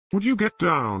Would you get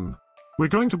down? We're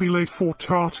going to be late for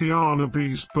Tatiana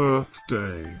Bih's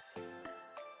birthday.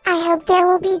 I hope there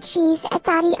will be cheese at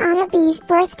Tatiana Bih's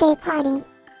birthday party.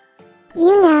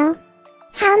 You know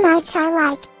how much I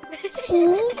like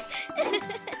cheese.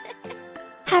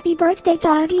 Happy birthday,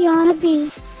 Tatiana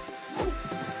Bih.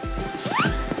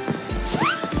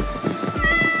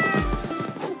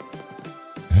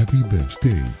 Happy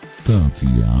birthday,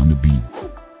 Tatiana Bih.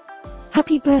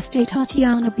 Happy birthday,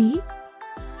 Tatiana Bih.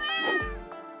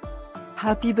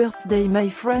 Happy birthday, my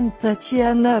friend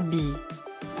Tatiana Bih.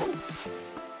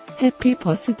 Happy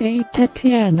birthday,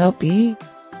 Tatiana Bih.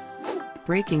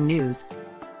 Breaking news.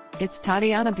 It's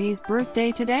Tatiana Bih's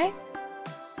birthday today?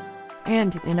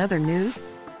 And in other news,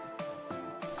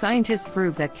 scientists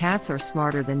prove that cats are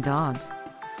smarter than dogs.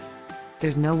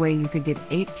 There's no way you could get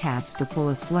 8 cats to pull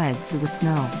a sled through the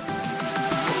snow.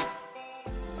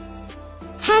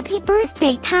 Happy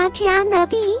birthday, Tatiana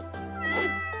Bih.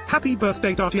 Happy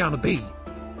birthday, Tatiana Bih.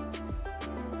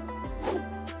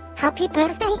 Happy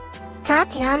birthday,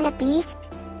 Tatiana Bih.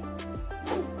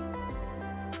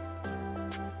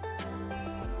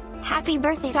 Happy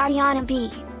birthday, Tatiana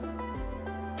Bih.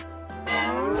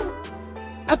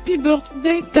 Happy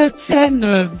birthday,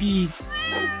 Tatiana Bih.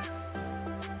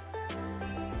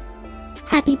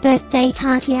 Happy birthday,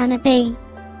 Tatiana Bih.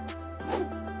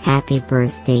 Happy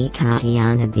birthday,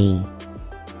 Tatiana Bih.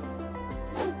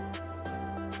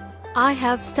 I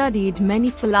have studied many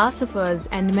philosophers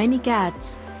and many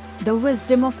cats. The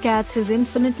wisdom of cats is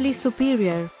infinitely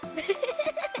superior.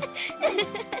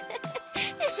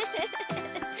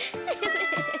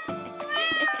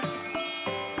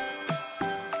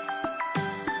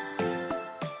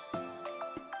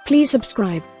 Please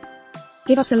subscribe,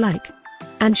 give us a like,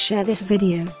 and share this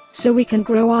video, so we can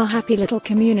grow our happy little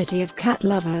community of cat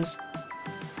lovers.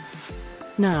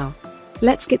 Now,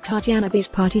 let's get Tatiana Bih's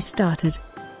party started.